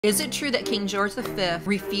Is it true that King George V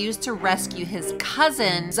refused to rescue his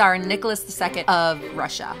cousin, Tsar Nicholas II of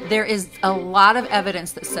Russia? There is a lot of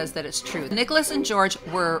evidence that says that it's true. Nicholas and George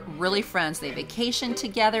were really friends. They vacationed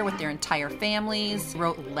together with their entire families,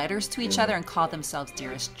 wrote letters to each other, and called themselves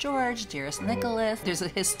Dearest George, Dearest Nicholas. There's a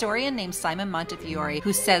historian named Simon Montefiore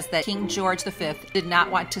who says that King George V did not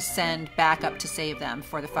want to send backup to save them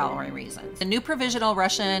for the following reasons. The new provisional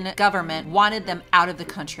Russian government wanted them out of the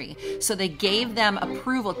country, so they gave them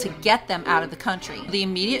approval to get them out of the country. The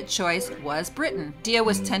immediate choice was Britain. The idea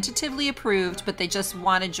was tentatively approved, but they just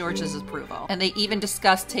wanted George's approval. And they even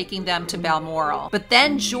discussed taking them to Balmoral. But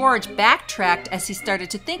then George backtracked as he started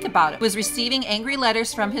to think about it. He was receiving angry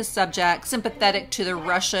letters from his subjects, sympathetic to the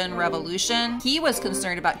Russian Revolution. He was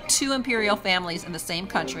concerned about two imperial families in the same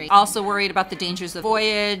country, also worried about the dangers of the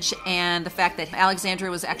voyage and the fact that Alexandria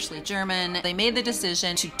was actually German. They made the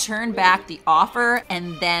decision to turn back the offer,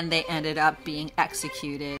 and then they ended up being executed